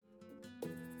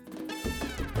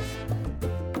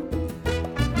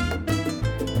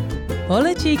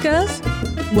Hola, chicas!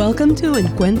 Welcome to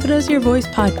Encuentras Your Voice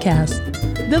podcast,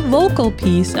 the vocal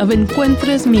piece of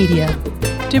Encuentras Media,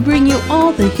 to bring you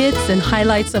all the hits and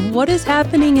highlights of what is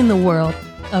happening in the world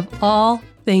of all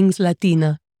things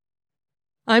Latina.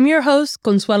 I'm your host,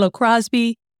 Consuelo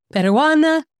Crosby,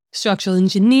 Peruana, structural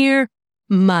engineer,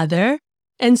 mother,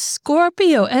 and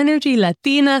Scorpio energy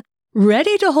Latina,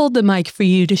 ready to hold the mic for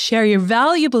you to share your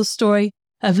valuable story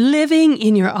of living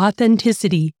in your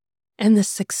authenticity and the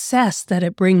success that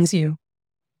it brings you.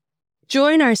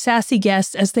 Join our sassy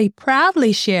guests as they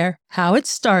proudly share how it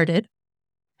started,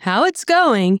 how it's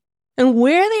going, and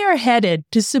where they are headed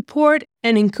to support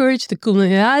and encourage the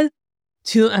comunidad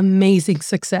to amazing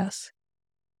success.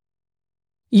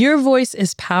 Your voice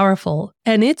is powerful,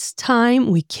 and it's time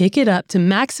we kick it up to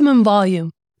maximum volume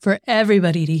for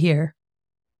everybody to hear.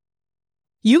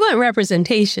 You want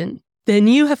representation? Then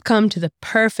you have come to the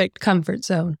perfect comfort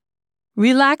zone.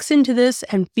 Relax into this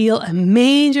and feel a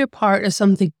major part of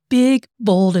something big,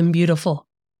 bold, and beautiful.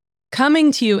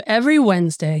 Coming to you every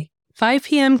Wednesday, 5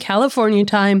 p.m. California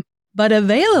time, but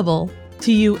available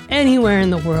to you anywhere in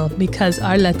the world because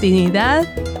our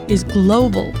Latinidad is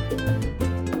global.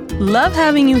 Love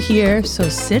having you here, so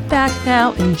sit back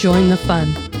now and join the fun.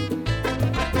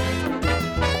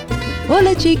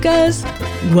 Hola, chicas!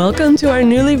 Welcome to our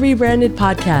newly rebranded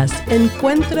podcast,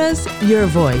 Encuentras Your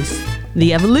Voice,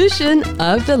 the evolution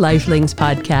of the Lifelings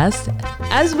podcast,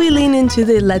 as we lean into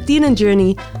the Latina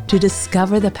journey to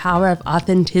discover the power of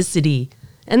authenticity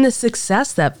and the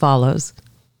success that follows.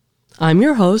 I'm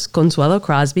your host, Consuelo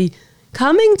Crosby,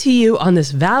 coming to you on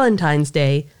this Valentine's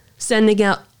Day, sending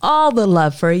out all the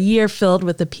love for a year filled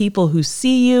with the people who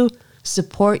see you,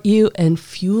 support you, and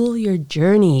fuel your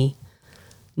journey.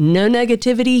 No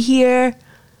negativity here.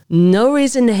 No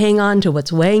reason to hang on to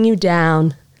what's weighing you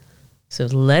down. So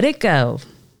let it go.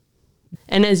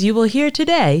 And as you will hear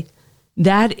today,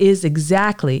 that is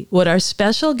exactly what our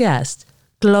special guest,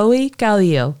 Chloe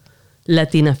Caudillo,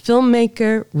 Latina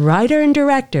filmmaker, writer, and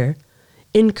director,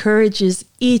 encourages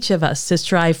each of us to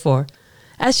strive for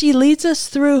as she leads us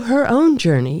through her own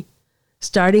journey,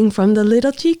 starting from the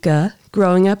little chica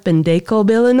growing up in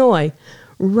DeKalb, Illinois,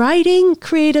 writing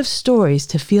creative stories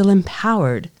to feel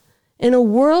empowered in a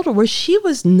world where she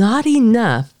was not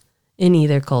enough in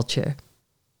either culture.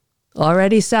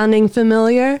 Already sounding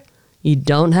familiar? You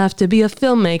don't have to be a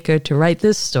filmmaker to write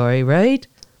this story, right?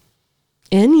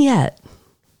 And yet,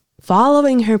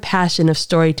 following her passion of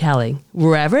storytelling,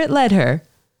 wherever it led her,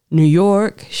 New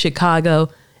York, Chicago,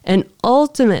 and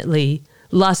ultimately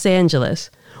Los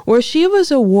Angeles, where she was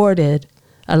awarded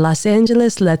a Los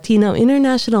Angeles Latino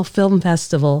International Film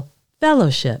Festival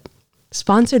Fellowship,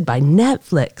 sponsored by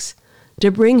Netflix, to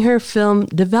bring her film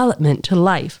development to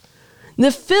life.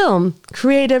 The film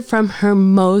created from her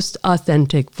most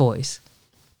authentic voice.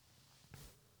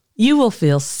 You will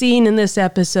feel seen in this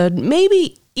episode,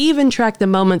 maybe even track the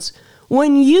moments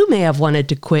when you may have wanted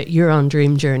to quit your own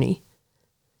dream journey.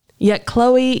 Yet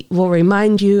Chloe will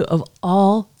remind you of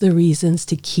all the reasons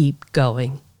to keep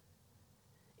going.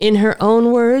 In her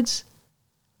own words,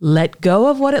 let go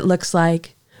of what it looks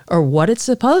like, or what it's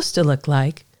supposed to look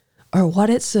like, or what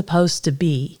it's supposed to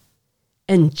be,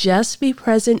 and just be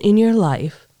present in your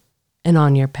life and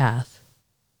on your path.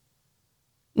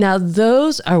 Now,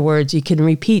 those are words you can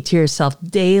repeat to yourself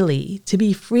daily to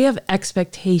be free of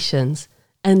expectations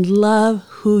and love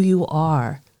who you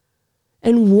are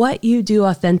and what you do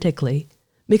authentically,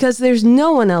 because there's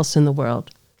no one else in the world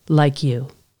like you.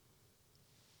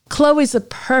 Chloe's the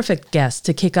perfect guest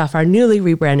to kick off our newly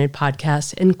rebranded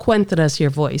podcast, Encuentras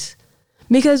Your Voice,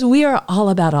 because we are all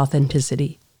about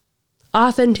authenticity.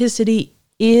 Authenticity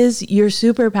is your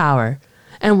superpower,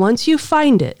 and once you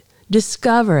find it,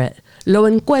 discover it, lo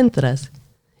encuentras,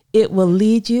 it will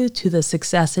lead you to the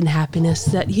success and happiness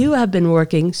that you have been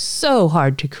working so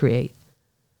hard to create.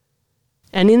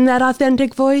 And in that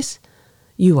authentic voice,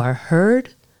 you are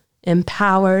heard,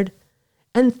 empowered,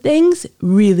 and things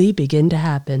really begin to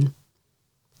happen.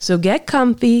 So get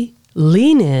comfy,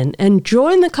 lean in, and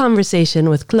join the conversation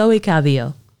with Chloe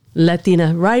Caudillo,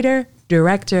 Latina writer,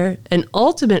 director, and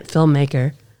ultimate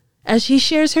filmmaker, as she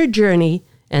shares her journey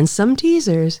and some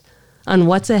teasers on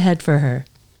what's ahead for her.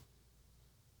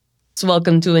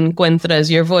 Welcome to Encuentras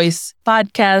Your Voice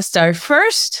podcast, our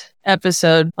first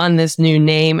episode on this new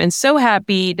name, and so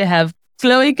happy to have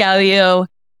Chloe Caudillo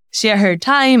share her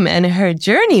time and her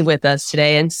journey with us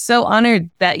today, and so honored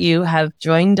that you have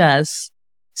joined us.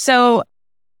 So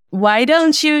why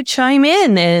don't you chime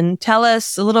in and tell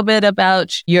us a little bit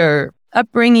about your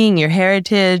upbringing, your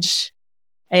heritage,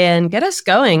 and get us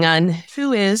going on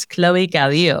who is Chloe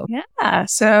Caudillo. Yeah,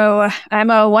 so I'm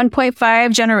a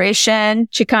 1.5 generation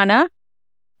Chicana.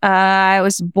 I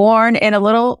was born in a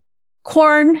little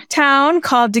corn town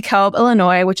called DeKalb,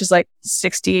 Illinois, which is like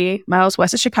 60 miles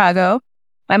west of Chicago.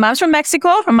 My mom's from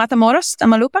Mexico, from Matamoros,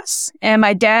 Tamaulipas. And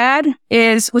my dad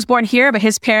was born here, but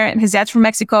his dad's from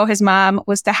Mexico. His mom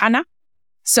was Tejana.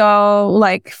 So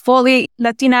like fully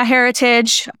Latina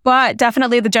heritage, but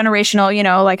definitely the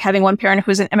generational, like having one parent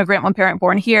who's an immigrant, one parent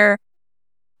born here.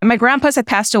 And my grandpas had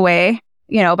passed away,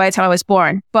 by the time I was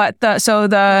born. But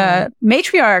the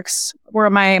matriarchs were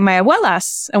my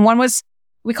abuelas. And one was,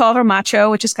 we call her Macho,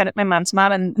 which is kind of my mom's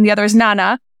mom, and the other is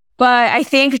Nana. But I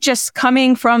think just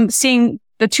coming from seeing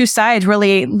the two sides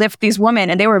really lift these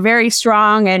women, and they were very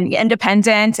strong and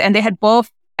independent, and they had both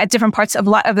at different parts of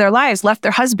their lives left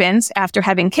their husbands after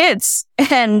having kids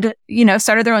and,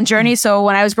 started their own journey. So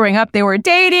when I was growing up, they were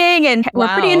dating and were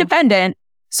pretty independendent.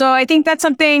 So I think that's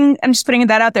something, I'm just putting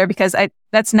that out there because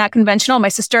that's not conventional. I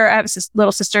have a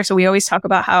little sister, so we always talk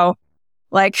about how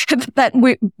that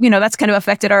that's kind of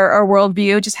affected our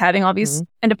worldview, just having all these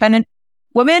independent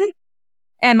women.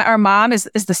 And our mom is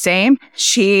the same.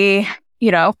 She,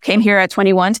 came here at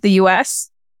 21 to the US,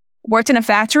 worked in a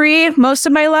factory most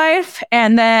of my life.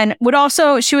 And then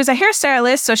she was a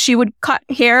hairstylist. So she would cut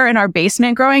hair in our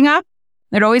basement growing up.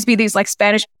 There'd always be these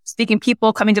Spanish speaking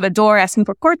people coming to the door asking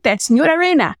for corte, señora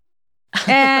reina.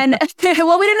 And we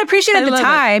didn't appreciate it at the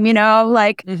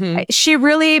time, she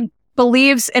really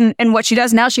believes in what she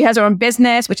does now. She has her own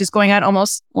business, which is going on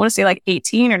almost, I want to say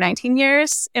 18 or 19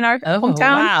 years in our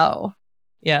hometown. Wow.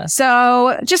 Yeah.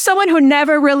 So just someone who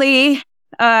never really,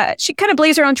 she kind of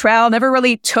blazed her own trail, never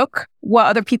really took what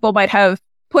other people might have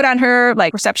put on her,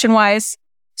 perception wise.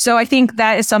 So I think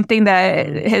that is something that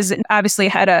has obviously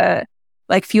had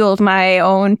fueled my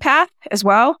own path as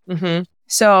well. Mm-hmm.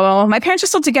 So my parents are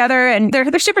still together and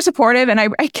they're super supportive, and I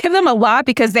give them a lot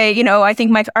because they, I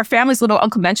think our family's a little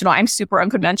unconventional. I'm super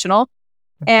unconventional,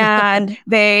 and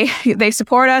they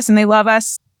support us and they love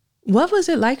us. What was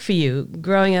it like for you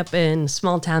growing up in a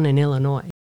small town in Illinois?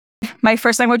 My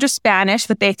first language was Spanish,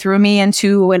 but they threw me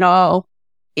into an all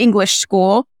English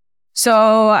school.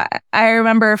 So I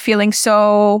remember feeling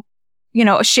so,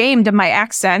 ashamed of my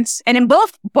accents, and in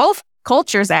both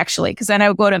cultures actually, because then I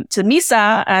would go to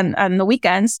misa on the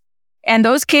weekends, and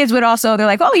those kids would also, they're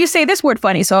like, oh, you say this word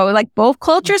funny. So both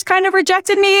cultures kind of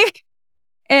rejected me.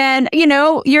 And,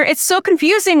 it's so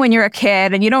confusing when you're a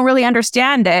kid and you don't really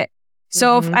understand it.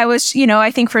 So if I was,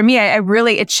 I think for me, I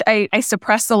really, I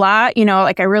suppressed a lot,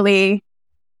 I really,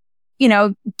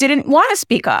 didn't want to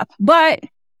speak up, but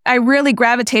I really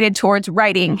gravitated towards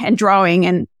writing and drawing,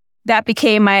 and that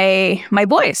became my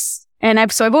voice. And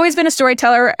I've always been a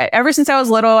storyteller ever since I was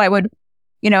little. I would,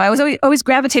 I was always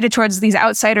gravitated towards these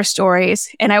outsider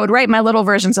stories, and I would write my little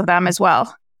versions of them as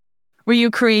well. Were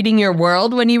you creating your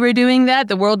world when you were doing that?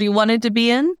 The world you wanted to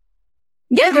be in?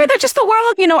 Yeah, they're just the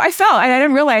world, I felt. I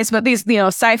didn't realize, but these,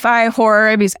 sci-fi,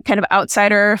 horror, these kind of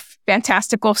outsider,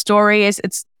 fantastical stories.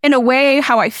 It's in a way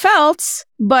how I felt,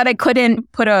 but I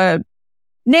couldn't put a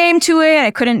name to it.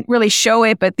 I couldn't really show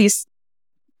it, but these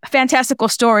fantastical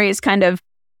stories kind of,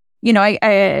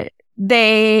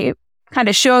 they kind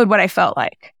of showed what I felt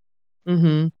like.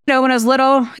 Mm-hmm. When I was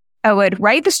little, I would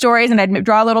write the stories and I'd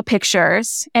draw little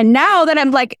pictures. And now that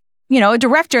I'm a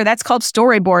director, that's called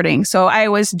storyboarding. So I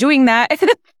was doing that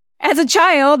as a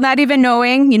child, not even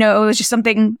knowing, it was just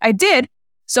something I did.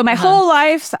 So my whole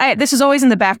life, this is always in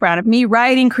the background of me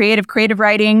writing, creative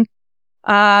writing,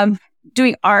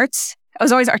 doing arts. I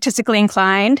was always artistically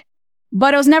inclined.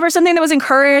 But it was never something that was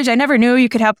encouraged. I never knew you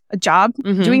could have a job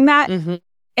doing that. Mm-hmm.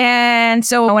 And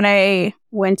so when I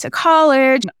went to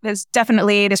college, there's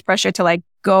definitely this pressure to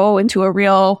go into a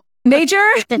real major.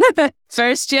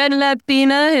 First gen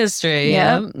Latina history.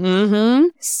 Yeah. Mm-hmm.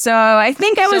 So I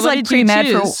think I was pre-med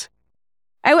for...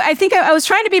 I think I was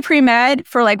trying to be pre-med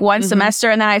for one semester,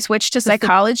 and then I switched to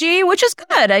psychology, which is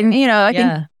good. I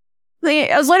think...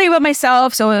 I was learning about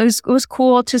myself, so it was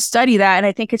cool to study that. And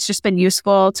I think it's just been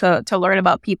useful to learn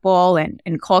about people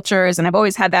and cultures. And I've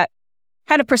always had that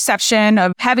kind of perception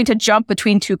of having to jump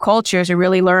between two cultures. You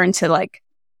really learn to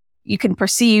you can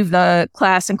perceive the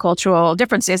class and cultural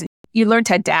differences. You learn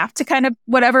to adapt to kind of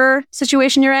whatever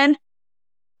situation you're in.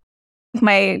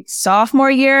 My sophomore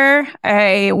year,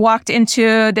 I walked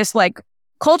into this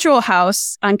cultural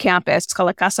house on campus. It's called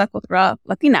La Casa Cultural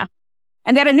Latina.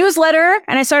 And they had a newsletter,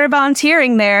 and I started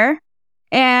volunteering there.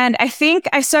 And I think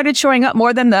I started showing up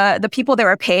more than the people they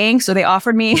were paying. So they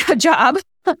offered me a job.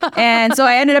 And so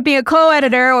I ended up being a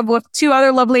co-editor with two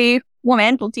other lovely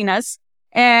women, Latinas.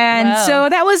 And so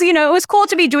that was, it was cool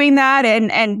to be doing that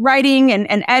and writing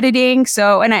and editing.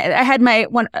 So, and I had my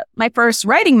first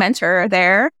writing mentor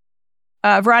there.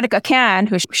 Veronica Can,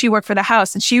 who she worked for the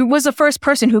house, and she was the first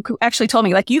person who actually told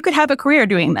me, like, you could have a career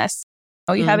doing this.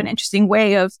 Oh, you have an interesting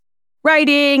way of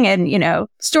writing and,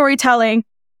 storytelling.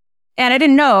 And I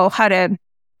didn't know how to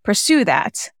pursue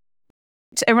that.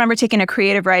 I remember taking a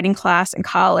creative writing class in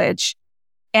college,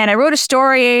 and I wrote a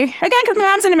story, again, because my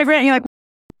mom's an immigrant,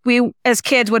 we as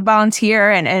kids would volunteer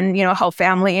and help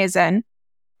families. And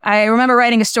I remember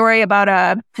writing a story about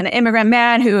an immigrant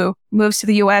man who moves to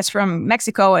the U.S. from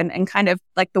Mexico and kind of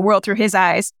like the world through his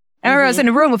eyes. I remember I was in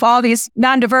a room with all these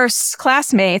non-diverse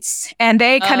classmates, and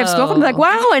they kind of spoke to me like,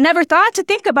 wow, I never thought to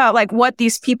think about like what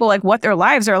these people, like what their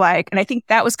lives are like. And I think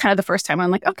that was kind of the first time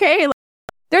I'm like, okay,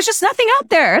 there's just nothing out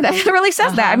there that really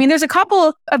says that. I mean, there's a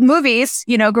couple of movies,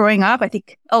 growing up. I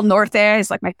think El Norte is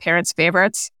like my parents'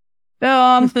 favorites.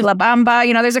 La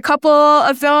Bamba, there's a couple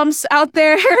of films out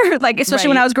there, like especially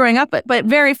when I was growing up, but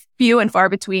very few and far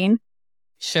between.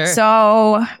 Sure.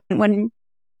 So when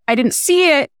I didn't see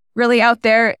it really out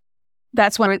there,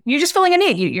 that's when you're just filling a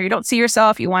need. You don't see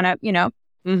yourself. You want to,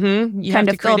 you kind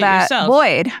of fill that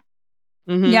void.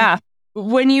 Yeah.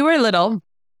 When you were little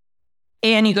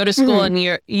and you go to school and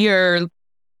you're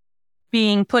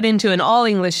being put into an all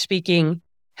English speaking,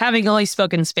 having only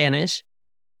spoken Spanish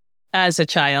as a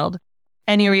child,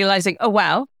 and you're realizing, oh,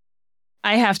 wow,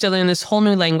 I have to learn this whole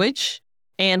new language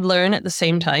and learn at the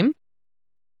same time.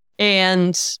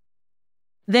 And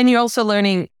then you're also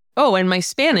learning, oh, and my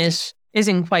Spanish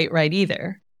isn't quite right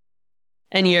either.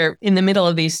 And you're in the middle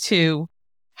of these two.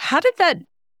 How did that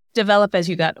develop as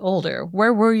you got older?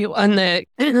 Where were you on the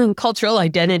cultural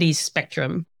identity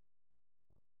spectrum?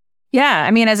 Yeah,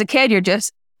 I mean, as a kid, you're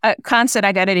just a constant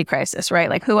identity crisis, right?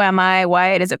 Like, who am I?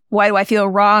 Why do I feel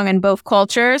wrong in both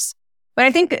cultures? But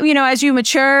I think, as you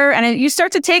mature and you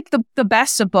start to take the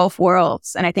best of both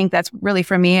worlds. And I think that's really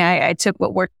for me, I took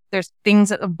there's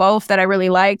things of both that I really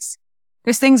liked.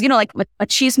 There's things, like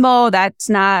machismo that's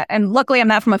not, and luckily I'm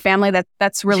not from a family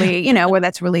that's really, where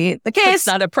that's really the case. It's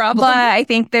not a problem. But I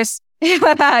think there's,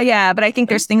 but I think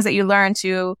there's things that you learn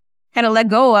to kind of let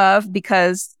go of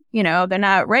because, they're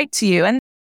not right to you. And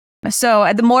so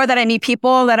the more that I meet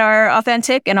people that are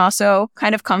authentic and also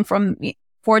kind of come from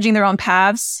forging their own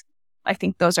paths, I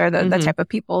think those are the type of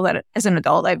people that as an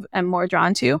adult I'm more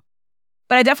drawn to.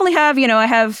 But I definitely have, I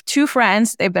have two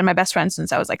friends. They've been my best friends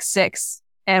since I was like 6.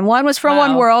 And one was from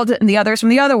one world and the other's from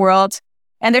the other world.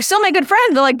 And they're still my good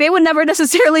friends. But like they would never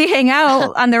necessarily hang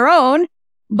out on their own.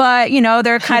 But,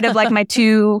 they're kind of like my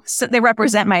two, they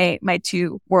represent my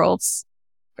two worlds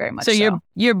very much. So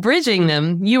you're bridging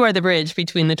them. You are the bridge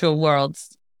between the two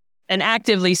worlds and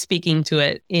actively speaking to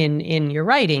it in your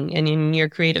writing and in your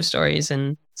creative stories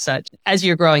and such as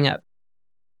you're growing up.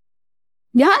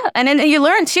 Yeah. And then you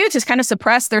learn too to kind of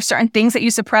suppress. There's certain things that you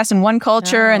suppress in one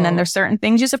culture and then there's certain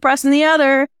things you suppress in the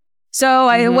other.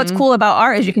 So what's cool about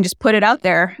art is you can just put it out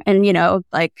there and,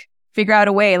 like figure out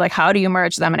a way, like how do you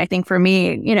merge them? And I think for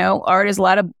me, art is a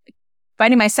lot of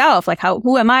finding myself, like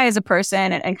who am I as a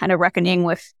person and kind of reckoning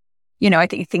with, I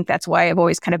think that's why I've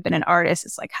always kind of been an artist.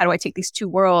 It's like, how do I take these two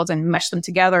worlds and mesh them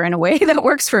together in a way that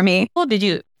works for me? Well, did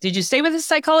you stay with the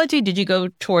psychology? Did you go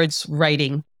towards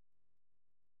writing?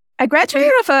 I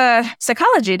graduated with a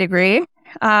psychology degree.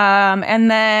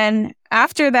 And then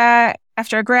after that,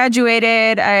 after I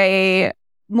graduated, I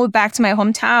moved back to my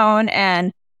hometown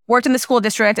and worked in the school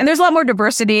district. And there's a lot more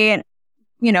diversity,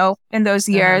 in those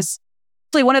years.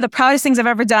 Actually, one of the proudest things I've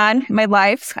ever done in my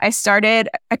life, I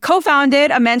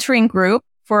co-founded a mentoring group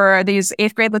for these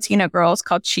 8th grade Latina girls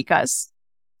called Chicas.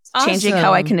 Changing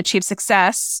how I can achieve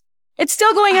success. It's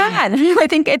still going on. I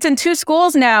think it's in 2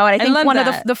 schools now. And I think one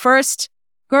of the first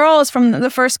girls from the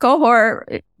first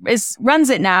cohort runs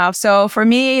it now. So for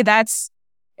me,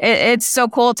 it's so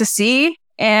cool to see.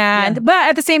 But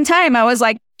at the same time, I was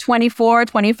like 24,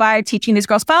 25, teaching these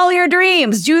girls, follow your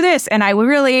dreams, do this. And I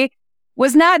really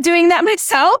was not doing that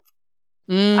myself.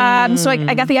 So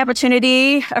I got the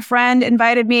opportunity. A friend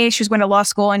invited me. She was going to law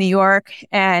school in New York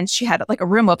and she had like a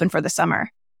room open for the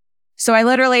summer. So I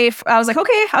was like,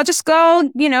 okay, I'll just go,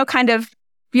 kind of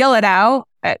feel it out.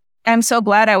 I'm so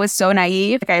glad I was so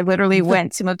naive. Like I literally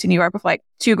went to move to New York with like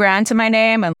 $2,000 to my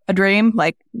name and a dream,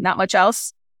 like not much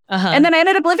else. And then I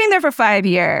ended up living there for 5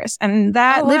 years and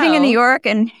living in New York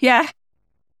and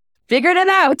figured it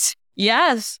out.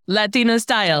 Yes. Latina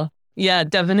style. Yeah,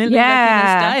 definitely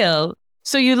Latina style.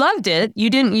 So you loved it. You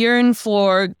didn't yearn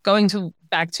for going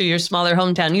back to your smaller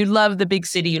hometown. You love the big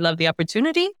city. You love the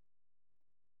opportunity.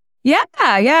 Yeah.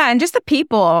 And just the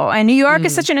people. And New York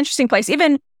is such an interesting place.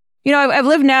 Even, I've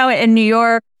lived now in New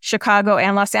York, Chicago,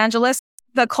 and Los Angeles.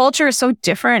 The culture is so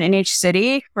different in each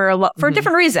city for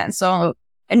different reasons. So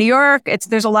In New York,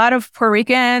 there's a lot of Puerto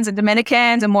Ricans and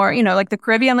Dominicans and more, like the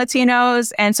Caribbean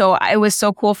Latinos. And so it was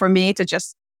so cool for me to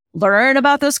just learn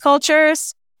about those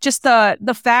cultures. Just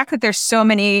the fact that there's so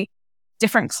many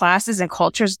different classes and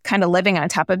cultures kind of living on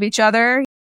top of each other.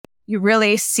 You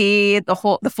really see the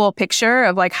full picture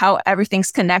of like how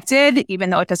everything's connected, even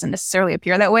though it doesn't necessarily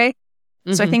appear that way.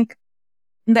 Mm-hmm. So I think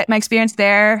that my experience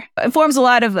there informs a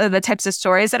lot of the types of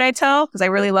stories that I tell, because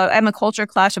I'm a culture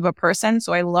clash of a person.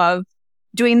 So I love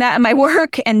doing that in my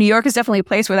work. And New York is definitely a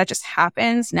place where that just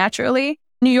happens naturally.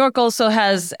 New York also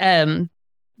has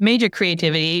major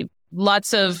creativity,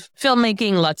 lots of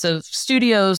filmmaking, lots of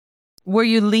studios. Were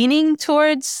you leaning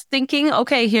towards thinking,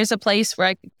 okay, here's a place where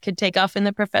I could take off in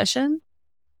the profession?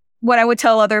 What I would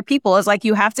tell other people is like,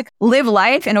 you have to live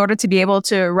life in order to be able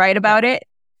to write about it.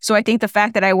 So I think the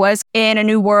fact that I was in a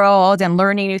new world and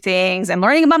learning new things and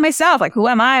learning about myself, like who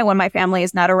am I when my family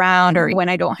is not around or when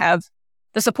I don't have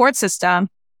the support system.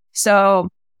 So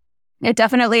it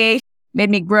definitely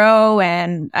made me grow.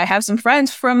 And I have some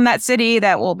friends from that city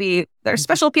that they're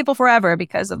special people forever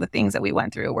because of the things that we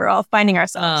went through. We're all finding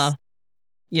ourselves.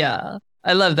 Yeah,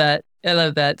 I love that.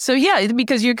 So yeah,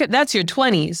 because that's your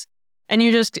 20s and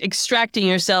you're just extracting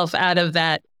yourself out of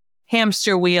that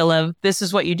hamster wheel of this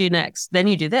is what you do next. Then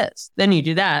you do this, then you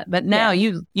do that. But now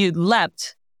you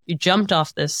jumped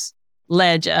off this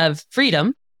ledge of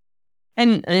freedom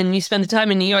and you spend the time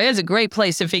in New York. It's a great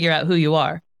place to figure out who you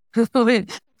are. Totally.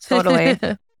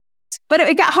 But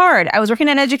it got hard. I was working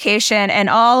in education and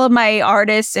all of my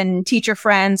artists and teacher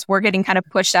friends were getting kind of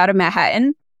pushed out of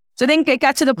Manhattan. So I think it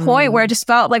got to the point where I just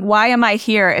felt like, why am I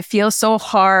here? It feels so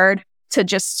hard to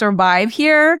just survive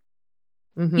here,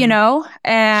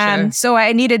 And so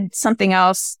I needed something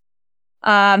else. So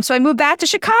I moved back to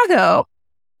Chicago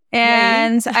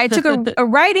and I took a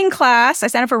writing class. I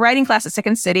signed up for a writing class at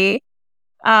Second City.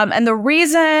 And the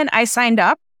reason I signed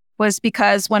up was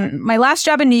because when my last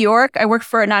job in New York, I worked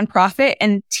for a nonprofit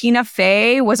and Tina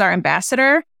Fey was our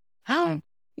ambassador. Oh.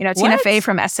 Tina Fey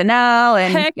from SNL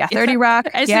and 30 Rock.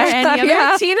 Is there any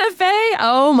other Tina Fey?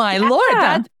 Oh my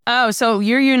Lord. So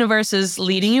your universe is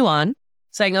leading you on,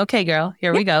 saying, okay, girl,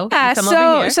 here we go. Come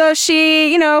over here. So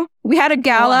she, we had a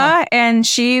gala and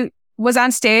she was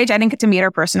on stage. I didn't get to meet her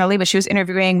personally, but she was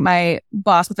interviewing my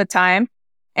boss at the time.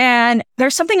 And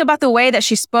there's something about the way that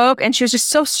she spoke and she was just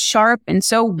so sharp and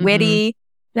so witty.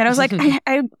 That I was like,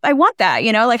 I want that,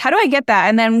 like, how do I get that?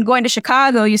 And then going to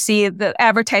Chicago, you see the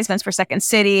advertisements for Second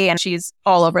City and she's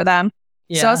all over them.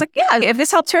 Yeah. So I was like, yeah, if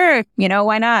this helped her,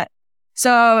 why not?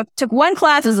 So took one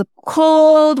class. It was a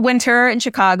cold winter in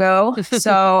Chicago.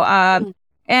 So,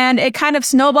 and it kind of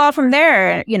snowballed from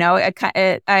there.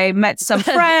 I met some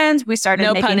friends. We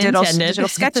started making digital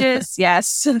sketches.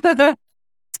 Yes.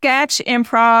 Sketch,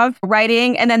 improv,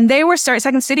 writing. And then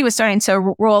Second City was starting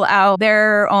to roll out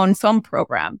their own film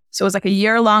program. So it was like a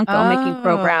year-long filmmaking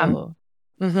program.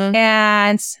 Mm-hmm.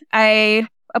 And I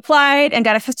applied and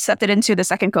got accepted into the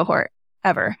second cohort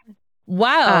ever.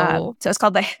 Wow. So it's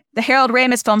called the Harold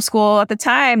Ramis Film School at the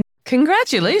time.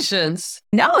 Congratulations.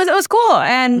 No, it was cool.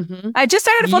 And I just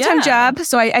started a full-time job.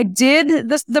 So I did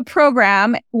the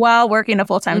program while working a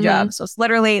full-time job. So it's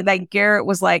literally like Garrett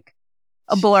was like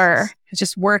a blur.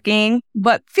 Just working,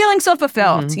 but feeling so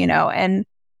fulfilled, And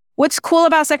what's cool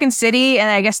about Second City, and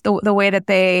I guess the way that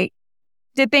they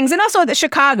did things, and also the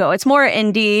Chicago, it's more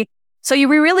indie. So we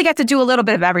really get to do a little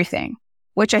bit of everything,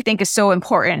 which I think is so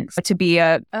important to be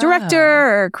a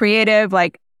director or creative,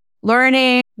 like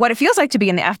learning what it feels like to be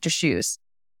in the after shoes,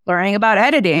 learning about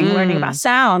editing, learning about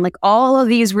sound, like all of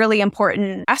these really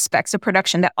important aspects of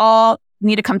production that all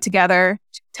need to come together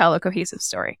to tell a cohesive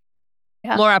story.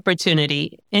 Yeah. More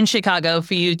opportunity in Chicago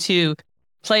for you to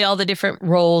play all the different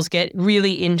roles, get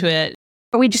really into it.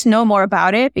 But we just know more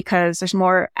about it because there's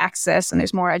more access and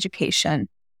there's more education.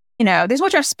 There's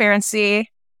more transparency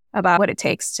about what it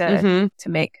takes to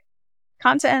make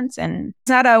content. And it's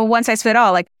not a one size fit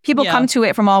all. Like people come to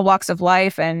it from all walks of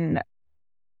life and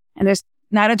there's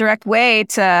not a direct way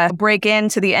to break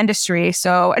into the industry.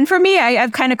 So, and for me,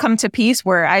 I've kind of come to peace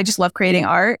where I just love creating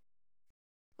art.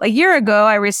 A year ago,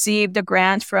 I received a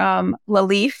grant from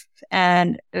LaLeaf,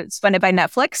 and it's funded by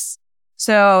Netflix.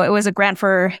 So it was a grant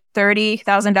for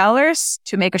 $30,000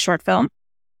 to make a short film.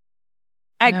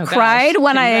 I cried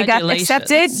when I got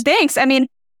accepted. Thanks. I mean,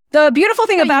 the beautiful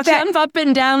thing about that... Jump up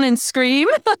and down and scream.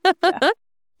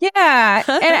 Yeah.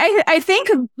 And I think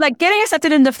like getting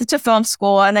accepted to film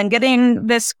school and then getting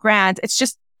this grant, it's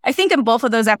just... I think in both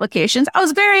of those applications, I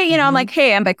was very, I'm like,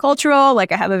 hey, I'm bicultural.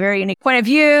 Like I have a very unique point of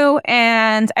view.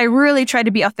 And I really tried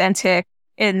to be authentic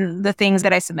in the things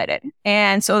that I submitted.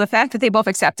 And so the fact that they both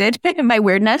accepted my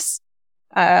weirdness,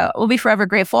 will be forever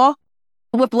grateful.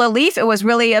 With La Leaf, it was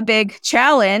really a big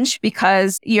challenge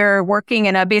because you're working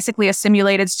in basically a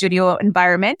simulated studio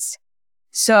environment.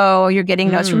 So you're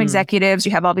getting notes from executives.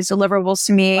 You have all these deliverables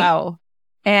to meet. Wow.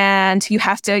 And you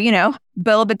have to,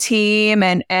 build a team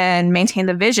and maintain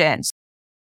the vision.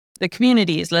 The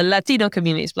communities, the Latino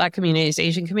communities, Black communities,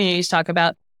 Asian communities talk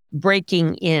about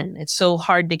breaking in. It's so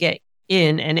hard to get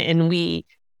in. And we,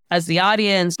 as the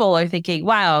audience, people are thinking,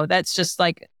 wow, that's just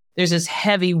like, there's this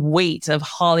heavy weight of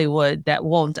Hollywood that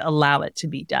won't allow it to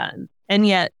be done. And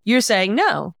yet you're saying,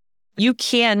 no, you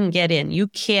can get in. You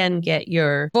can get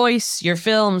your voice, your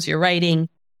films, your writing.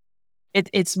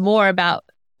 It's more about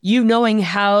you knowing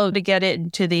how to get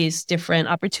into these different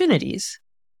opportunities.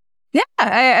 Yeah,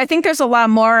 I think there's a lot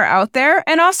more out there.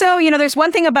 And also, there's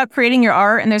one thing about creating your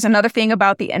art and there's another thing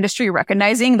about the industry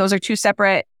recognizing. Those are two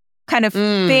separate kind of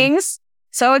things.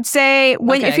 So I would say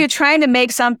if you're trying to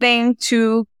make something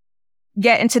to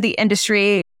get into the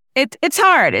industry, it's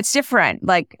hard. It's different.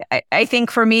 Like, I think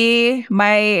for me,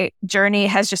 my journey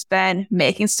has just been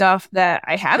making stuff that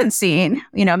I haven't seen,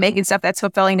 making stuff that's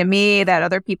fulfilling to me, that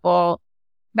other people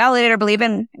validate or believe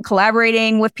in,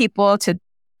 collaborating with people to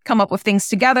come up with things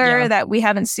together that we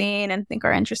haven't seen and think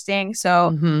are interesting.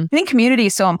 So I think community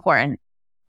is so important.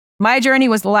 My journey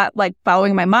was a lot like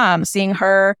following my mom, seeing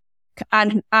her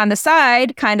on the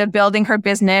side, kind of building her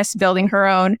business, building her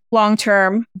own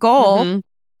long-term goal.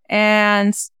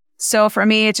 And so for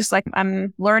me, it's just like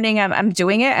I'm learning, I'm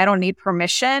doing it. I don't need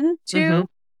permission to.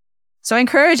 So I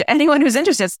encourage anyone who's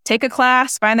interested, take a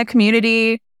class, find the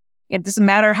community. It doesn't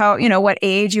matter how, what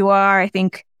age you are. I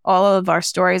think all of our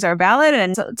stories are valid.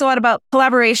 And it's a lot about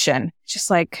collaboration. It's just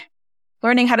like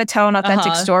learning how to tell an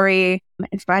authentic story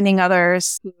and finding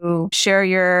others who share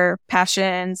your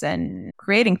passions and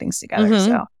creating things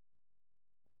together.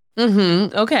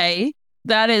 Okay.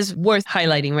 That is worth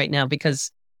highlighting right now because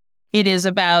it is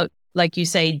about, like you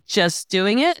say, just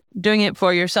doing it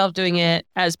for yourself, doing it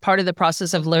as part of the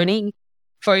process of learning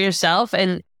for yourself.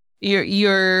 And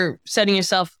you're setting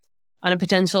yourself on a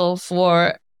potential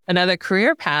for another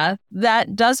career path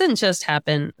that doesn't just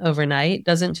happen overnight,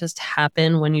 doesn't just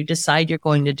happen when you decide you're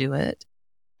going to do it.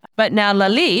 But now La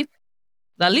Leaf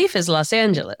is Los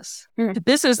Angeles.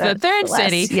 This is the third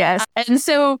city. Yes. And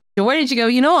so where did you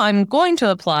go? I'm going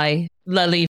to apply La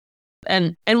Leaf.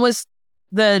 And was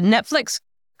the Netflix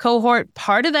cohort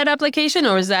part of that application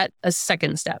or was that a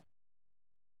second step?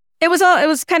 It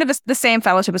was kind of the same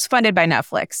fellowship. It was funded by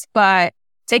Netflix, but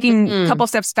taking a couple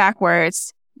steps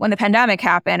backwards, when the pandemic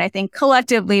happened, I think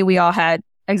collectively we all had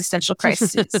existential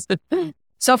crises.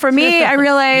 So for me, I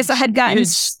realized I had gotten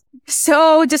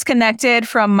so disconnected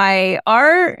from my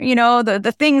art,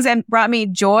 the things that brought me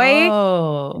joy,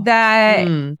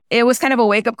 that it was kind of a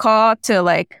wake-up call to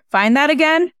like find that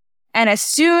again. And as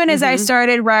soon as I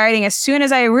started writing, as soon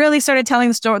as I really started telling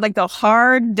the story, like the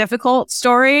hard, difficult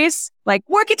stories, like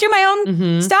working through my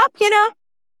own stuff,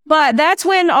 but that's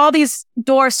when all these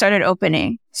doors started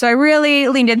opening. So I really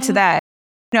leaned into that.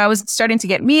 I was starting to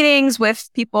get meetings with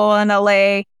people in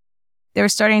LA. There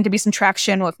was starting to be some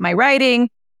traction with my writing.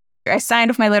 I signed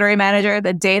with my literary manager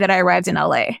the day that I arrived in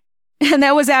LA. And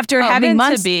that was after having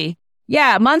months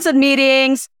of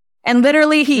meetings. And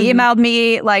literally he emailed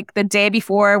me like the day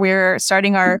before we were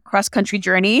starting our cross-country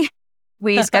journey.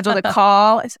 We scheduled a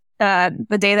call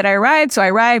the day that I arrived. So I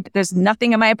arrived, there's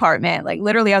nothing in my apartment. Like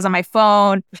literally I was on my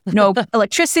phone, no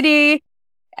electricity,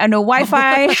 and no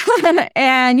Wi-Fi.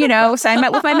 And, so I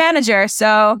met with my manager.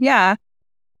 So yeah.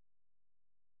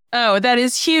 Oh, that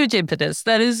is huge impetus.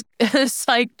 It's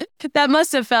like, that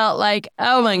must have felt like,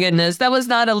 oh my goodness, that was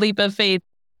not a leap of faith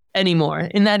anymore.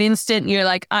 In that instant, you're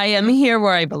like, I am here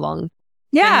where I belong.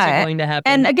 Yeah. Things are going to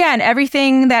happen. And again,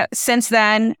 everything that since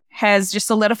then has just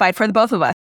solidified for the both of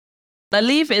us. La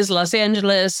Leaf is Los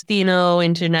Angeles Latino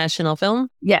International Film.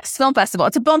 Yes, film festival.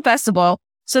 It's a film festival.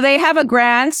 So they have a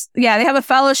grant. Yeah, they have a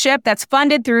fellowship that's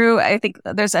funded through, I think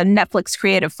there's a Netflix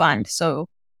Creative Fund.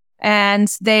 And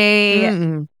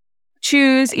they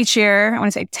choose each year, I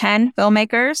want to say 10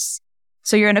 filmmakers.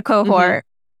 So you're in a cohort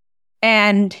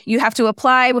and you have to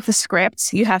apply with a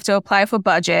script. You have to apply for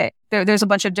budget. There's a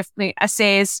bunch of different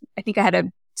essays. I think I had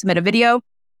to submit a video.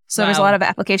 So there's a lot of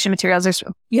application materials.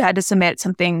 You had to submit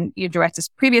something you directed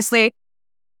previously.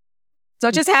 So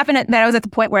it just happened that I was at the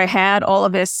point where I had all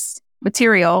of this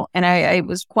material and I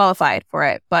was qualified for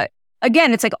it. But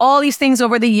again, it's like all these things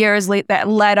over the years that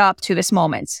led up to this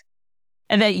moment.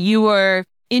 And that you were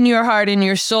in your heart, in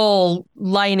your soul,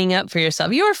 lining up for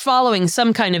yourself. You were following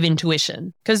some kind of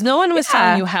intuition because no one was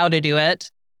telling you how to do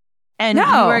it. And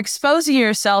you were exposing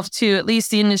yourself to at least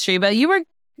the industry, but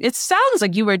it sounds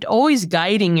like you were always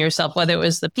guiding yourself, whether it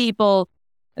was the people,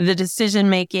 the decision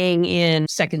making in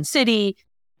Second City,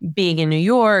 being in New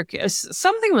York,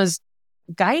 something was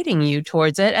guiding you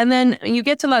towards it. And then you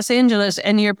get to Los Angeles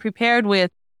and you're prepared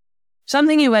with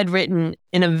something you had written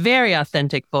in a very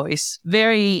authentic voice.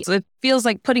 It feels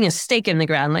like putting a stake in the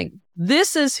ground. Like,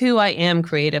 this is who I am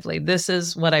creatively. This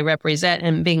is what I represent.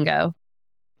 And bingo,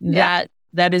 that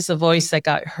is the voice that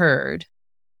got heard.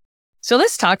 So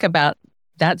let's talk about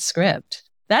that script.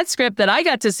 That script that I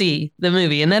got to see the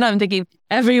movie. And then I'm thinking,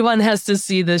 everyone has to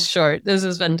see this short. This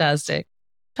is fantastic.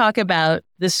 Talk about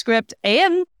the script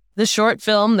and the short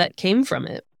film that came from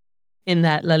it in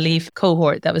that La Leaf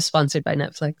cohort that was sponsored by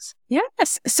Netflix.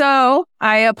 Yes. So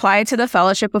I applied to the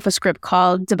fellowship with a script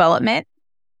called Development.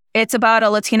 It's about a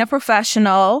Latina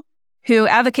professional who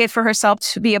advocates for herself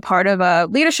to be a part of a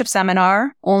leadership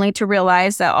seminar, only to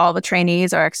realize that all the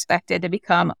trainees are expected to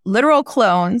become literal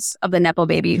clones of the Nepo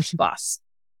baby boss.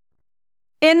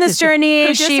 In this journey,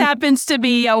 who just happens to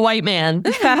be a white man.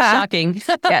 Shocking.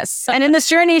 Yes. And in this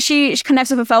journey, she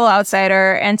connects with a fellow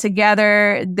outsider, and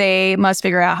together they must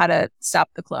figure out how to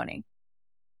stop the cloning.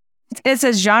 It's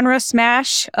a genre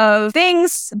smash of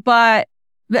things, but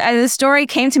the story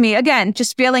came to me, again,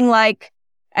 just feeling like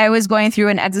I was going through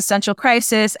an existential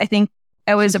crisis. I think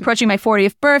I was approaching my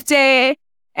 40th birthday.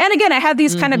 And again, I had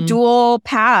these kind of dual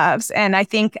paths, and I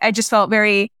think I just felt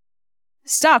very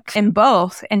stuck in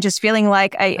both, and just feeling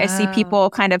like I see people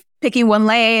kind of picking one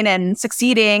lane and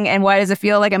succeeding, and why does it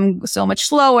feel like I'm so much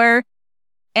slower?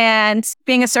 And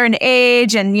being a certain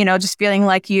age, and, you know, just feeling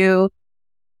like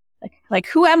like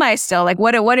who am I still? Like,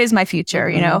 what is my future,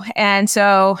 you know? And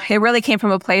so it really came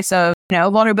from a place of, you know,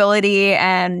 vulnerability.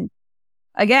 And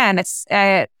again,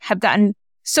 I have gotten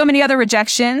so many other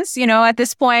rejections, you know, at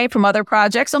this point from other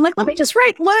projects. I'm like, let me just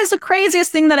write. What is the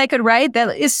craziest thing that I could write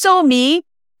that is so me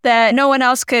that no one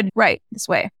else could write this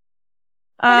way?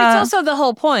 But it's also the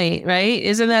whole point, right?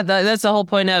 Isn't that's the whole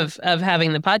point of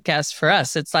having the podcast for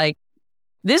us? It's like,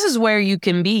 this is where you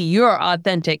can be your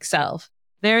authentic self.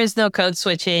 There is no code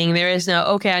switching. There is no,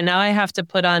 okay, now I have to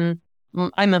put on,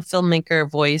 I'm a filmmaker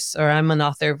voice or I'm an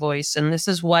author voice, and this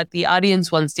is what the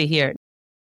audience wants to hear.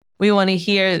 We want to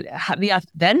hear the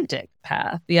authentic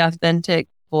path, the authentic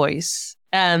voice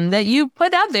that you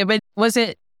put out there. But was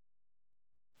it,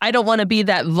 I don't want to be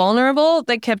that vulnerable,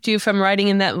 that kept you from writing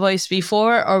in that voice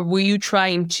before? Or were you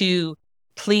trying to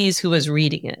please who was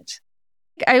reading it?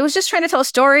 I was just trying to tell a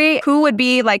story. Who would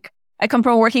be like, I come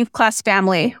from a working class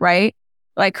family, right?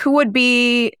 Like, who would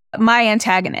be my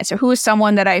antagonist, or who is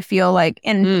someone that I feel like,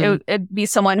 and it'd be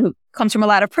someone who comes from a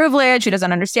lot of privilege, who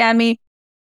doesn't understand me.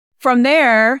 From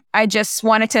there, I just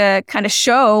wanted to kind of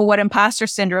show what imposter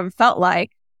syndrome felt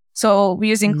like. So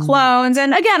using clones.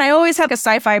 And again, I always have a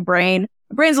sci-fi brain.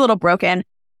 My brain's a little broken.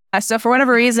 So for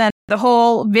whatever reason, the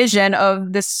whole vision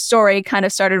of this story kind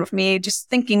of started with me just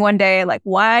thinking one day, like,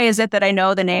 why is it that I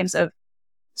know the names of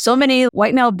so many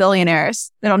white male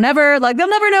billionaires they'll never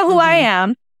know who I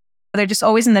am? They're just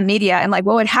always in the media. And like,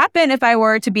 what would happen if I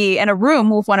were to be in a room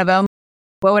with one of them?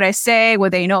 What would I say?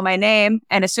 Would they know my name?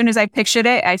 And as soon as I pictured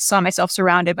it, I saw myself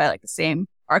surrounded by like the same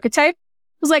archetype.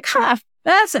 I was like,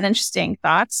 that's an interesting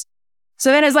thought.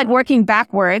 So then I was like working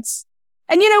backwards.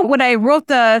 And, you know, when I wrote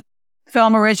the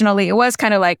film originally, it was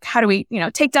kind of like, how do we, you know,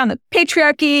 take down the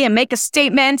patriarchy and make a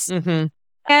statement?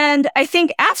 And I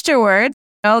think afterwards,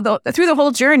 you know, through the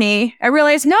whole journey, I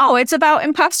realized, no, it's about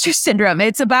imposter syndrome.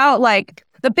 It's about like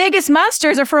the biggest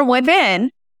monsters are from within.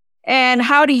 And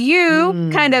how do you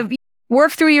kind of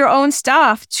work through your own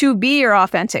stuff to be your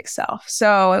authentic self?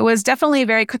 So it was definitely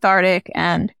very cathartic.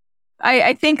 And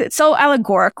I think it's so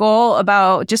allegorical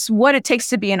about just what it takes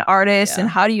to be an artist and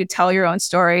how do you tell your own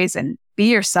stories and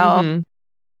be yourself.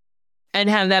 And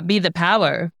have that be the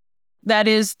power. That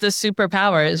is the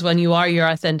superpower, is when you are your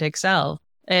authentic self.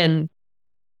 And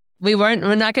we're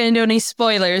not going to do any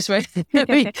spoilers, right?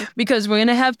 Because we're going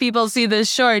to have people see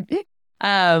this short.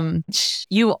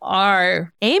 You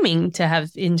are aiming to have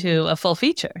into a full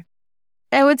feature.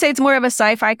 I would say it's more of a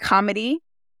sci-fi comedy.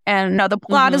 And no, the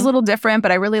plot is a little different,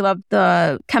 but I really love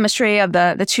the chemistry of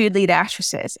the two lead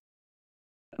actresses.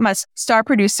 My star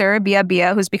producer,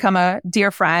 Bia, who's become a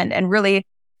dear friend and really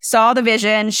saw the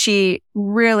vision. She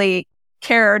really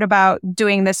cared about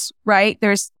doing this right.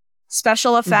 There's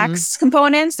special effects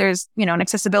components. There's, you know, an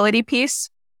accessibility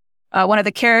piece. One of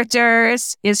the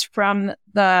characters is from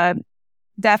the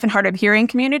deaf and hard of hearing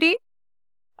community.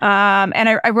 And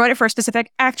I wrote it for a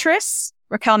specific actress,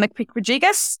 Raquel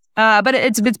McRodriguez. But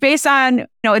it's based on, you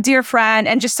know, a dear friend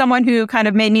and just someone who kind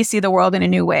of made me see the world in a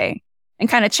new way and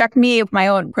kind of checked me with my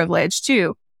own privilege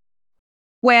too.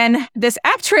 When this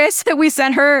actress that we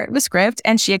sent her the script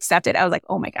and she accepted, I was like,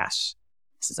 oh my gosh,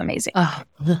 this is amazing.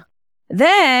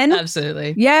 Then,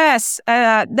 Absolutely. yes,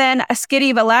 then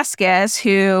Skitty Velasquez,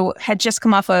 who had just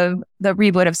come off of the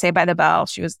reboot of Saved by the Bell.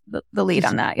 She was the lead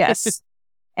on that, yes.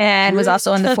 And was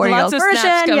also in the 40-year-old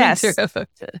version, yes.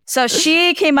 So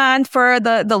she came on for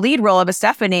the lead role of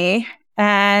Stephanie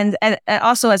and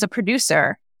also as a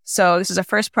producer. So this is her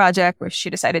first project where she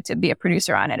decided to be a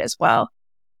producer on it as well.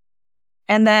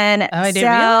 And then I didn't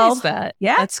realize that.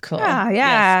 Yeah. That's cool. Yeah.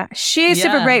 Yes. She's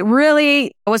super great.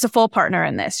 Really was a full partner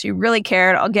in this. She really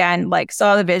cared. Again, like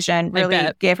saw the vision,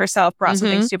 really gave herself, brought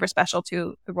something super special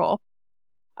to the role.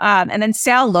 And then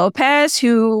Sal Lopez,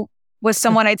 who was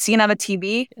someone I'd seen on the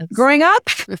TV growing up.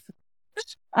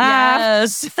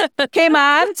 Came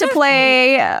on to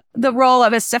play the role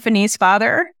of Stephanie's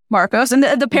father, Marcos. And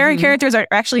the parent characters are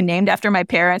actually named after my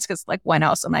parents because, like, when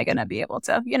else am I going to be able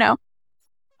to,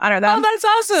 honor them? Oh, that's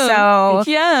awesome. So,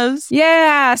 yes.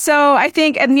 Yeah. So I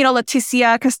think, and,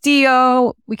 Leticia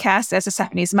Castillo, we cast as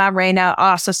Stephanie's mom, Reina,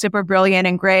 also super brilliant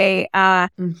and great. And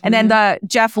then the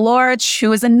Jeff Lorch,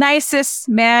 who is the nicest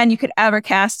man you could ever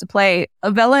cast to play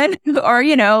a villain or,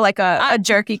 like a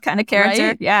jerky kind of character.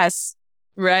 Right? Yes.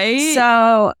 Right.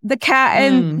 So the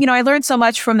and, I learned so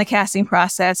much from the casting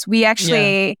process. We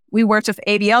actually, we worked with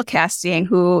ABL Casting,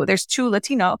 who there's 2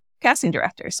 Latino casting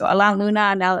directors. So Alan Luna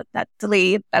and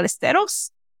Natalie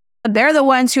Ballesteros. They're the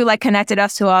ones who connected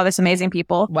us to all this amazing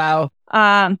people. Wow.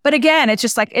 But again, it's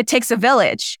just it takes a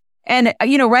village. And,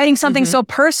 writing something so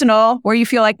personal where you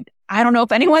feel like, I don't know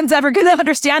if anyone's ever going to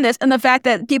understand this. And the fact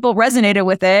that people resonated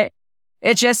with it,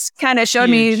 it just kind of showed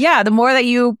me, the more that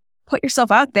you put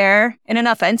yourself out there in an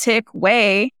authentic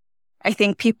way, I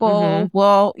think people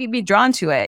will be drawn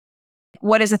to it.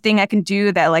 What is a thing I can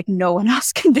do that no one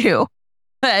else can do?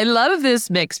 I love this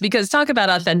mix because talk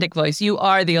about authentic voice. You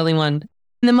are the only one.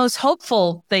 The most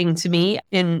hopeful thing to me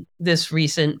in this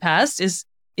recent past is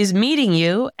meeting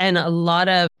you and a lot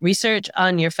of research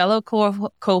on your fellow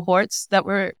cohorts that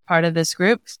were part of this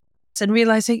group and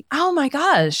realizing, oh my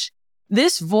gosh,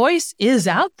 this voice is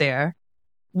out there.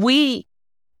 We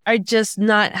are just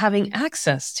not having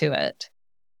access to it.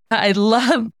 I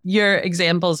love your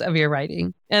examples of your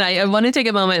writing. And I want to take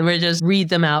a moment and we'll just read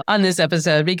them out on this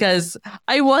episode because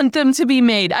I want them to be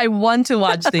made. I want to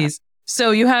watch these.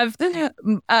 So you have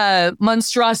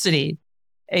Monstrosity,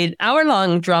 an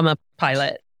hour-long drama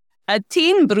pilot. A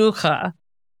teen bruja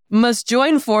must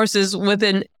join forces with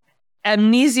an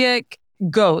amnesiac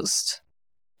ghost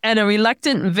and a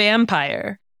reluctant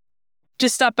vampire to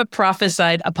stop a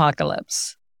prophesied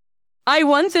apocalypse. I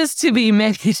want this to be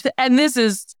made. And this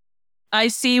is, I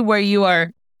see where you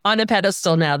are on a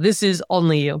pedestal now. This is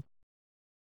only you.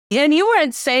 And you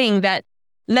weren't saying that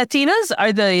Latinas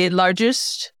are the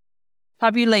largest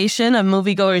population of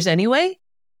moviegoers anyway?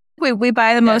 We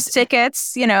buy the most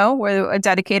tickets, we're a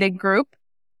dedicated group.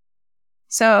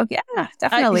 So, yeah,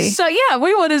 definitely.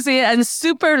 We want to see it. And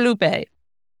Super Lupe.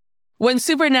 When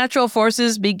supernatural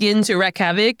forces begin to wreak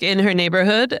havoc in her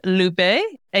neighborhood, Lupe,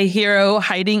 a hero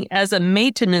hiding as a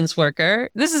maintenance worker,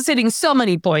 this is hitting so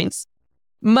many points,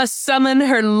 must summon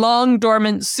her long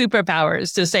dormant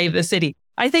superpowers to save the city.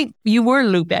 I think you were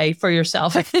Lupe for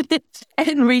yourself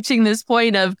and reaching this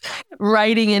point of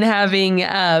writing and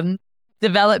having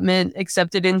development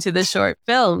accepted into the short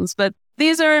films. But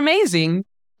these are amazing.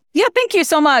 Yeah, thank you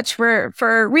so much for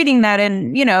reading that.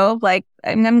 And,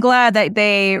 I'm glad that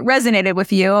they resonated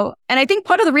with you. And I think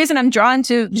part of the reason I'm drawn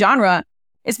to genre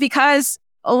is because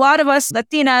a lot of us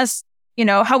Latinas,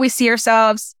 how we see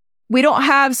ourselves, we don't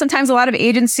have sometimes a lot of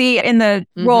agency in the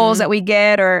roles that we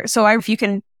get. Or so if you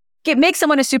can make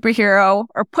someone a superhero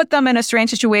or put them in a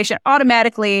strange situation,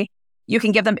 automatically you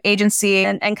can give them agency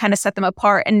and kind of set them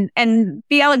apart and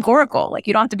be allegorical.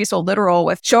 You don't have to be so literal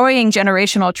with showing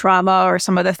generational trauma or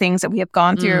some of the things that we have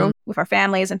gone through with our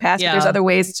families and past. But there's other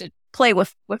ways to play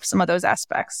with some of those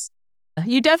aspects.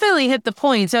 You definitely hit the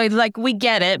point. So we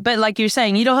get it, but like you're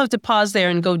saying, you don't have to pause there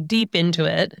and go deep into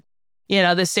it.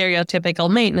 The stereotypical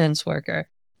maintenance worker.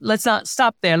 Let's not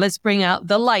stop there. Let's bring out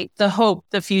the light, the hope,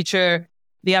 the future,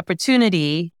 the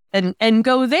opportunity, and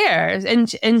go there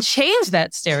and change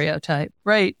that stereotype.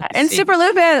 Right. And Super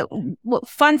Lupe,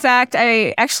 fun fact,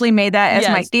 I actually made that as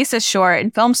my thesis short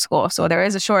in film school. So there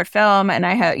is a short film and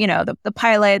I have, the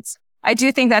pilots. I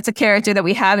do think that's a character that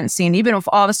we haven't seen, even with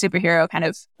all the superhero kind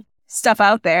of stuff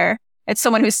out there. It's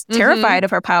someone who's terrified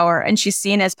of her power and she's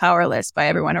seen as powerless by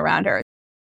everyone around her.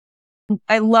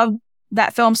 I love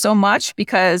that film so much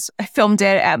because I filmed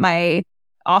it at my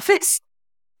office.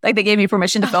 They gave me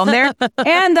permission to film there.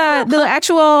 And the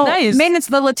actual maintenance,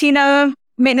 the Latina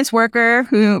maintenance worker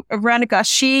who, Veronica,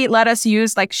 she let us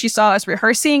use, she saw us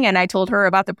rehearsing and I told her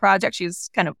about the project. She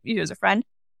was a friend.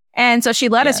 And so she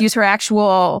let us use her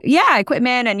actual,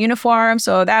 equipment and uniform.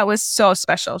 So that was so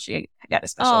special. She got a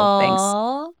special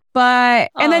thanks.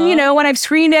 But, and then, when I've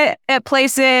screened it at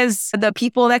places, the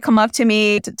people that come up to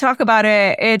me to talk about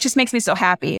it, it just makes me so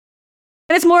happy.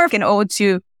 And it's more of an ode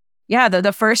to,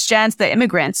 the first gens, the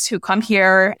immigrants who come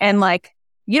here and like,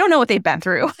 you don't know what they've been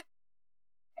through.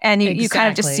 And you kind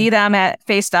of just see them at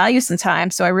face value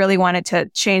sometimes. So I really wanted to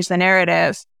change the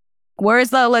narrative.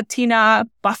 Where's the Latina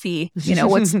Buffy?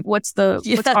 What's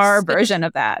our version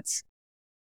of that?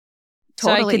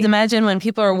 Totally. So I could imagine when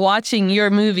people are watching your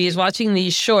movies, watching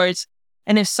these shorts,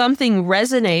 and if something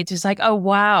resonates, it's like, oh,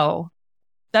 wow,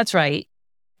 that's right.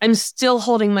 I'm still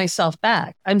holding myself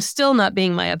back. I'm still not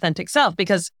being my authentic self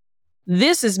because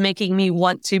this is making me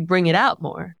want to bring it out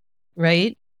more,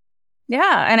 right?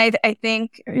 Yeah. And I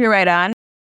think you're right on.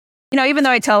 Even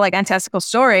though I tell like fantastical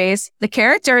stories, the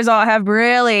characters all have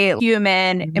really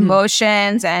human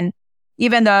emotions, and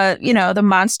even the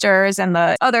monsters and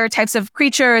the other types of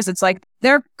creatures, it's like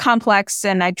they're complex,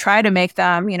 and I try to make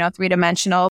them,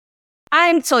 three-dimensional.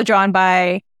 I'm so drawn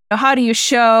by how do you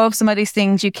show some of these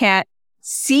things you can't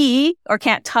see or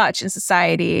can't touch in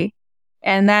society.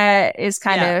 And that is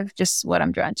kind of just what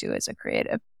I'm drawn to as a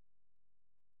creative.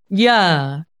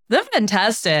 Yeah, they're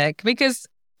fantastic because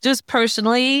just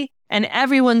personally, and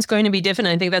everyone's going to be different.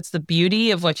 I think that's the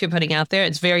beauty of what you're putting out there.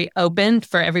 It's very open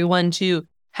for everyone to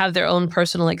have their own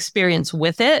personal experience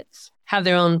with it, have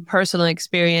their own personal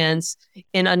experience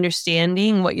in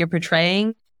understanding what you're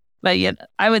portraying. But yet,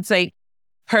 I would say,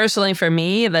 personally for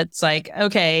me, that's like,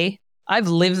 okay, I've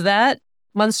lived that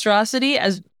monstrosity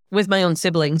as with my own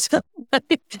siblings.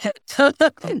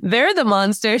 They're the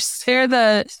monsters. They're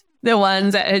the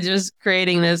ones that are just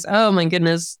creating this, oh my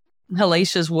goodness,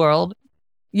 hellacious world.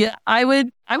 Yeah, I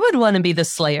would want to be the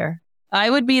slayer. I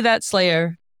would be that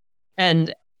slayer.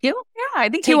 And I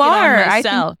think you are. I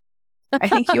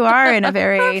think you are in a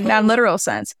very non-literal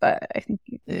sense, but I think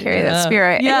you carry that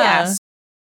spirit. Yeah. Yes.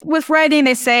 With writing,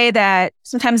 they say that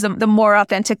sometimes the more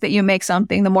authentic that you make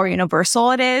something, the more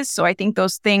universal it is. So I think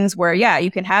those things where,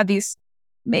 you can have these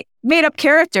made up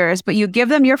characters, but you give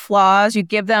them your flaws, you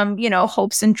give them,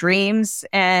 hopes and dreams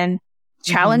and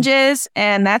challenges.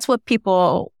 And that's what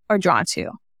people are drawn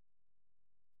to.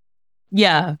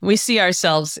 Yeah, we see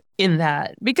ourselves in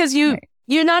that because you're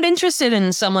not interested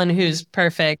in someone who's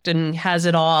perfect and has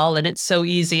it all and it's so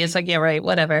easy. It's like, yeah, right,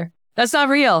 whatever. That's not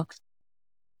real.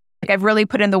 Like I've really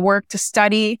put in the work to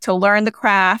study, to learn the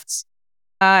crafts.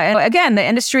 And again, the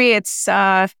industry,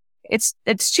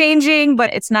 it's changing,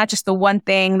 but it's not just the one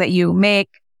thing that you make.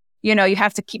 You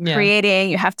have to keep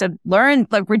creating. You have to learn.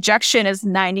 Like rejection is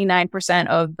 99%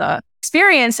 of the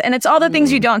experience, and it's all the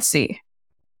things you don't see.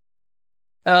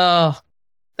 Oh,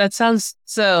 that sounds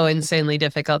so insanely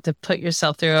difficult to put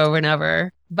yourself through over and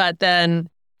over. But then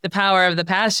the power of the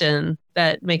passion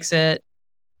that makes it,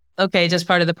 okay, just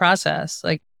part of the process.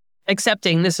 Like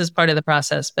accepting this is part of the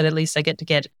process, but at least I get to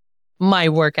get my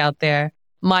work out there,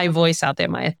 my voice out there,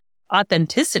 my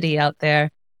authenticity out there.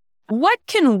 What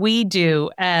can we do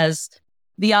as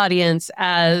the audience,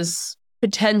 as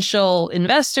potential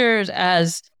investors,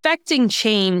 as affecting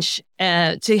change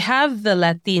to have the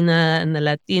Latina and the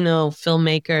Latino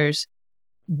filmmakers'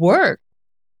 work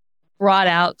brought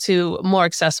out to more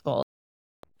accessible?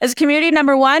 As a community,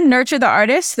 number one, nurture the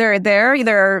artists. They're there.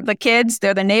 They're the kids.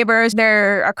 They're the neighbors.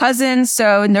 They're our cousins.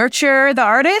 So nurture the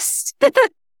artists.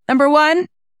 Number one,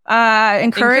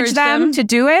 encourage them to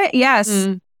do it. Yes.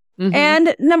 Mm-hmm.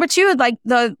 And number two, like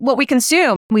what we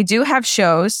consume. We do have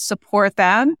shows, support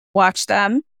them, watch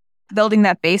them, building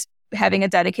that base, having a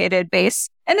dedicated base.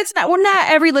 And not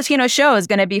every Latino show is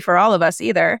going to be for all of us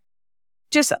either.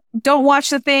 Just don't watch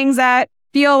the things that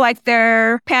feel like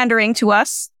they're pandering to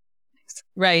us.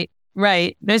 Right.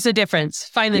 There's a difference.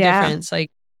 Find the difference.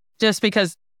 Like just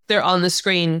because they're on the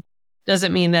screen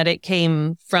doesn't mean that it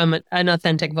came from an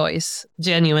authentic voice,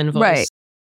 genuine voice. Right.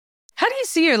 How do you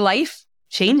see your life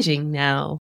changing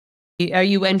now? Are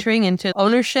you entering into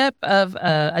ownership of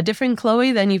a different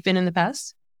Chloe than you've been in the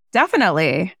past?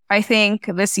 Definitely. I think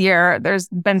this year there's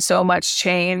been so much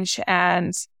change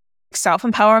and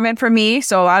self-empowerment for me.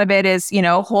 So a lot of it is,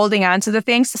 holding on to the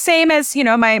things, the same as,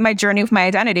 my journey with my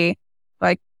identity,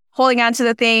 like holding on to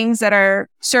the things that are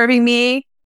serving me,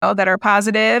 that are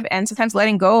positive, and sometimes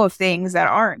letting go of things that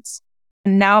aren't.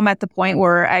 And now I'm at the point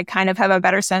where I kind of have a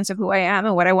better sense of who I am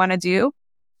and what I want to do.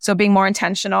 So being more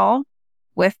intentional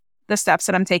with the steps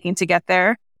that I'm taking to get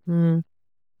there and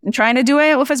trying to do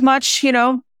it with as much,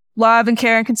 love and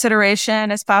care and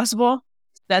consideration as possible.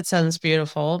 That sounds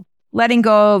beautiful. Letting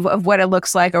go of what it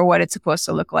looks like or what it's supposed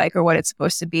to look like or what it's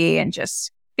supposed to be, and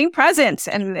just being present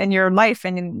in your life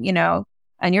and,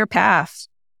 on your path.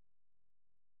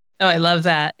 Oh, I love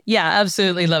that. Yeah,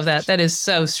 absolutely love that. That is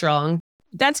so strong.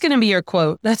 That's going to be your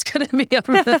quote. That's going to be that's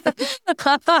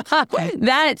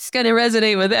going to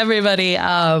resonate with everybody.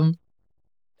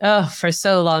 For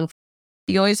so long.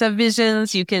 You always have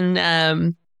visions. You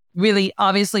can really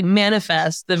obviously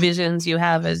manifest the visions you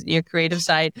have as your creative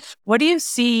side. What do you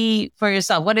see for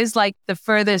yourself? What is like the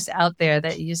furthest out there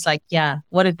that you just like, yeah,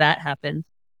 what did that happen?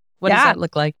 What does that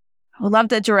look like? I would love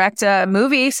to direct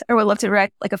movies, or would love to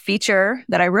direct like a feature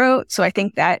that I wrote. So I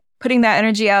think that putting that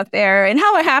energy out there, and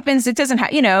how it happens, it doesn't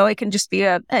it can just be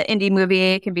an indie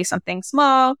movie. It can be something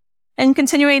small, and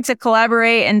continuing to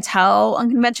collaborate and tell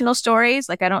unconventional stories.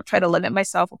 Like I don't try to limit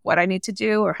myself with what I need to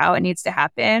do or how it needs to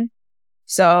happen.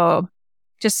 So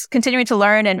just continuing to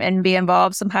learn and be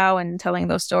involved somehow in telling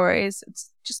those stories.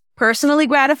 It's just personally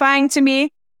gratifying to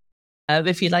me.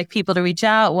 If you'd like people to reach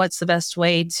out, what's the best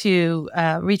way to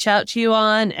reach out to you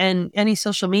on, and any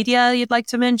social media you'd like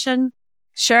to mention?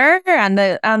 Sure. On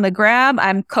the gram,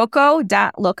 I'm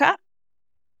coco.loca,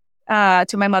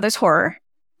 to my mother's horror.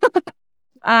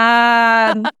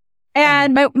 And my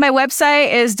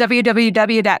website is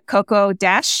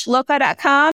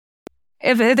www.coco-loca.com.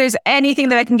 If there's anything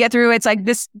that I can get through, it's like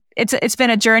this. It's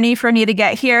been a journey for me to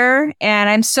get here,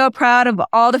 and I'm so proud of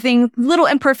all the things, little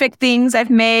imperfect things I've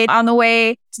made on the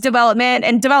way to development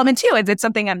too. It's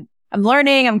something I'm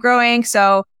learning, I'm growing.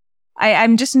 So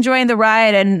I'm just enjoying the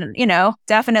ride, and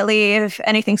definitely if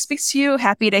anything speaks to you,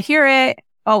 happy to hear it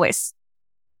always.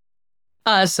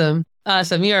 Awesome.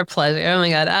 You're a pleasure. Oh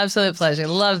my God, absolute pleasure.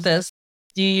 Love this.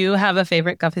 Do you have a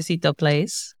favorite cafecito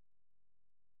place?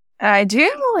 I do.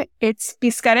 It's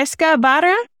Picaresca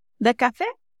Barra de Café.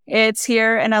 It's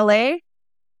here in LA.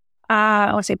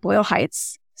 I want to say Boyle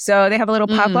Heights. So they have a little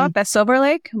pop-up at Silver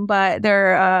Lake, but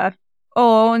they're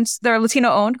Latino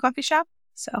owned coffee shop.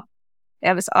 So they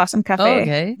have this awesome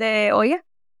cafe de olla.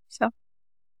 So. Is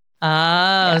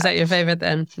that your favorite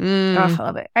then? Oh, I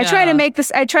love it. I try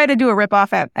to do a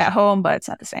ripoff at home, but it's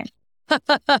not the same.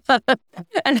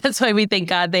 And that's why we thank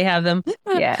God they have them.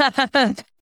 Yeah.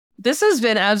 This has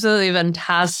been absolutely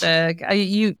fantastic.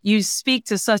 You speak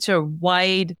to such a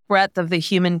wide breadth of the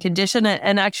human condition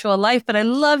and actual life, but I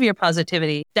love your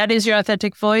positivity. That is your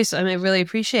authentic voice. I really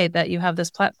appreciate that you have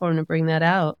this platform to bring that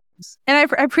out. And I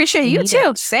appreciate you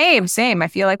too. Same. I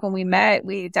feel like when we met,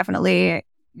 we definitely,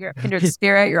 you're a kindred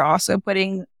spirit. You're also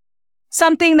putting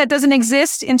something that doesn't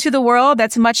exist into the world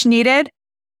that's much needed.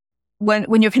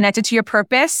 When you're connected to your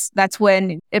purpose, that's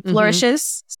when it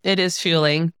flourishes. It is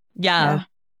fueling. Yeah.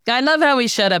 I love how we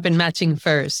showed up in matching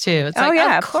furs too. It's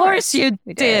of course you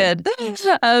did.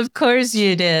 Of course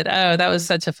you did. Oh, that was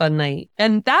such a fun night.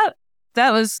 And that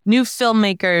was New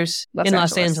Filmmakers in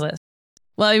Los Angeles.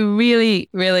 Well, I really,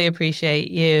 really appreciate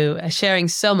you sharing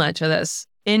so much with us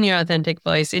in your authentic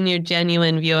voice, in your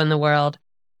genuine view on the world.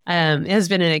 It has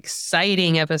been an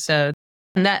exciting episode,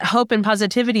 and that hope and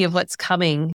positivity of what's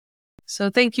coming.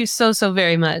 So thank you so, so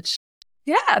very much.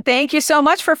 Yeah, thank you so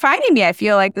much for finding me. I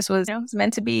feel like this was, was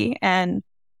meant to be, and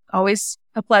always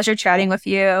a pleasure chatting with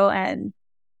you. And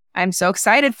I'm so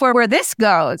excited for where this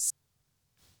goes.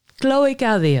 Chloe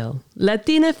Caudillo,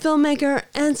 Latina filmmaker,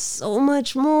 and so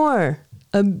much more.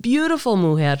 A beautiful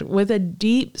mujer with a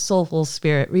deep, soulful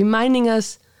spirit, reminding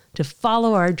us to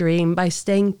follow our dream by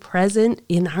staying present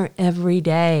in our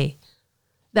everyday.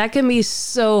 That can be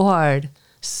so hard,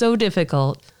 so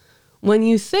difficult, when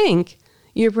you think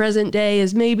your present day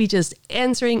is maybe just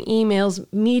answering emails,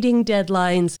 meeting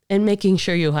deadlines, and making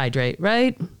sure you hydrate,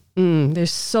 right?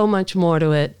 There's so much more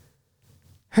to it.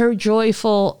 Her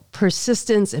joyful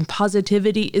persistence and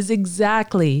positivity is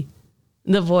exactly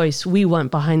the voice we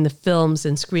want behind the films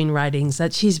and screenwritings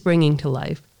that she's bringing to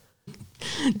life.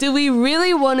 Do we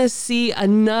really want to see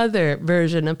another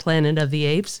version of Planet of the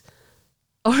Apes?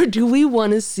 Or do we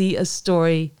want to see a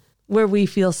story where we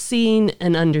feel seen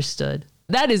and understood?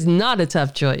 That is not a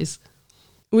tough choice.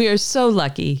 We are so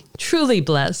lucky, truly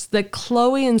blessed, that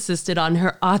Chloe insisted on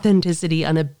her authenticity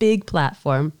on a big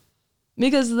platform,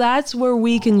 because that's where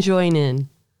we can join in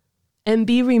and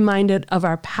be reminded of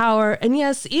our power, and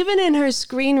yes, even in her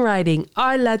screenwriting,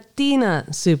 our Latina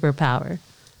superpower.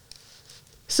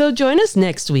 So join us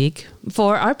next week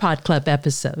for our Pod Club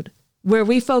episode, where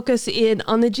we focus in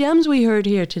on the gems we heard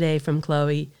here today from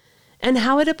Chloe and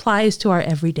how it applies to our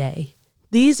everyday.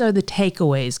 These are the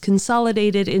takeaways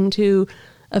consolidated into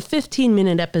a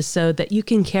 15-minute episode that you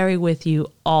can carry with you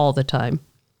all the time.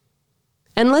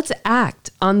 And let's act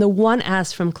on the one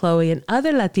ask from Chloe and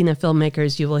other Latina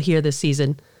filmmakers you will hear this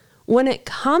season when it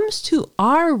comes to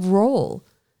our role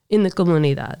in the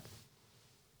comunidad.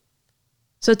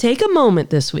 So take a moment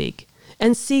this week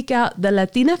and seek out the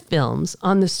Latina films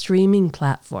on the streaming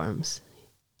platforms.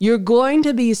 You're going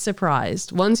to be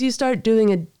surprised. Once you start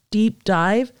doing a deep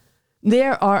dive,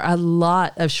 there are a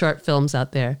lot of short films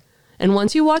out there. And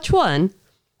once you watch one,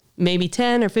 maybe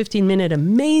 10 or 15-minute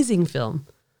amazing film,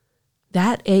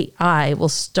 that AI will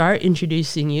start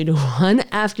introducing you to one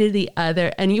after the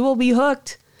other, and you will be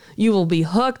hooked. You will be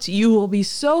hooked. You will be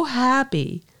so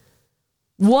happy.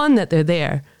 One, that they're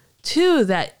there. Two,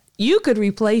 that you could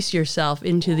replace yourself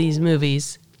into these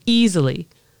movies easily.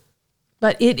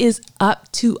 But it is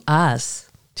up to us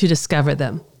to discover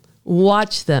them,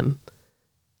 watch them,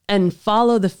 and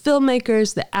follow the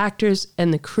filmmakers, the actors,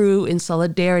 and the crew in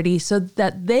solidarity so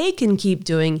that they can keep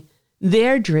doing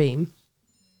their dream,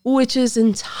 which is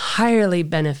entirely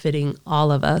benefiting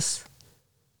all of us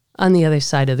on the other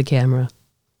side of the camera.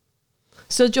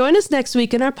 So join us next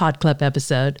week in our Pod Club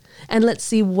episode, and let's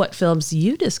see what films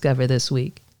you discover this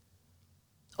week.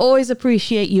 Always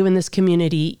appreciate you in this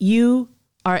community. You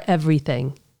are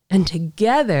everything. And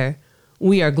together,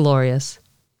 we are glorious.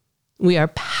 We are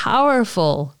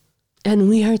powerful. And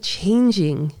we are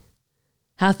changing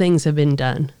how things have been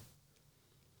done.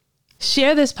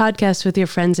 Share this podcast with your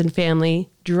friends and family.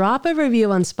 Drop a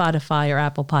review on Spotify or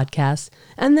Apple Podcasts,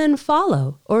 and then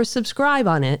follow or subscribe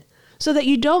on it so that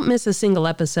you don't miss a single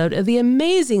episode of the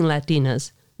amazing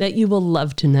Latinas that you will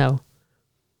love to know.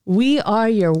 We are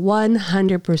your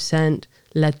 100%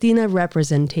 Latina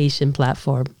representation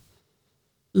platform.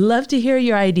 Love to hear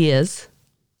your ideas.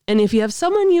 And if you have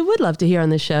someone you would love to hear on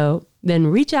the show, then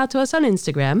reach out to us on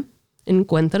Instagram,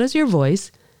 Encuentras Your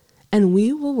Voice, and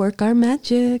we will work our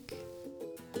magic.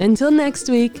 Until next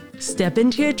week, step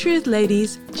into your truth,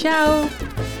 ladies. Ciao!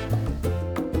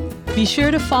 Be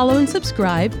sure to follow and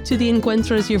subscribe to the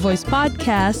Encuentras Your Voice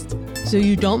podcast so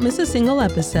you don't miss a single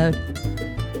episode.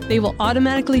 They will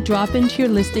automatically drop into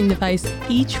your listening device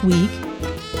each week,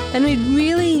 and we'd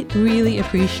really, really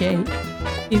appreciate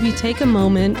if you take a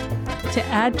moment to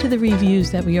add to the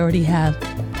reviews that we already have.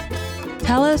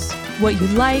 Tell us what you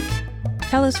like,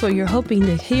 tell us what you're hoping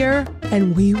to hear,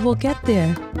 and we will get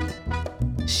there.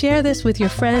 Share this with your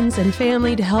friends and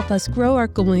family to help us grow our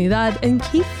comunidad, and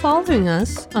keep following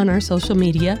us on our social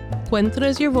media.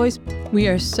 Encuentras Your Voice. We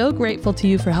are so grateful to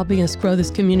you for helping us grow this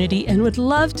community and would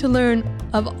love to learn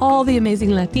of all the amazing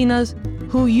Latinas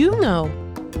who you know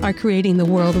are creating the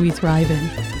world we thrive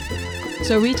in.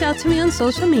 So reach out to me on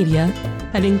social media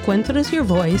at Encuentras Your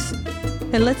Voice,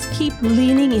 and let's keep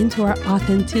leaning into our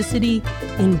authenticity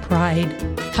and pride.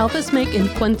 Help us make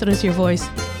Encuentras Your Voice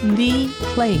the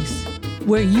place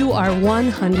where you are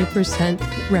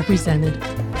 100% represented.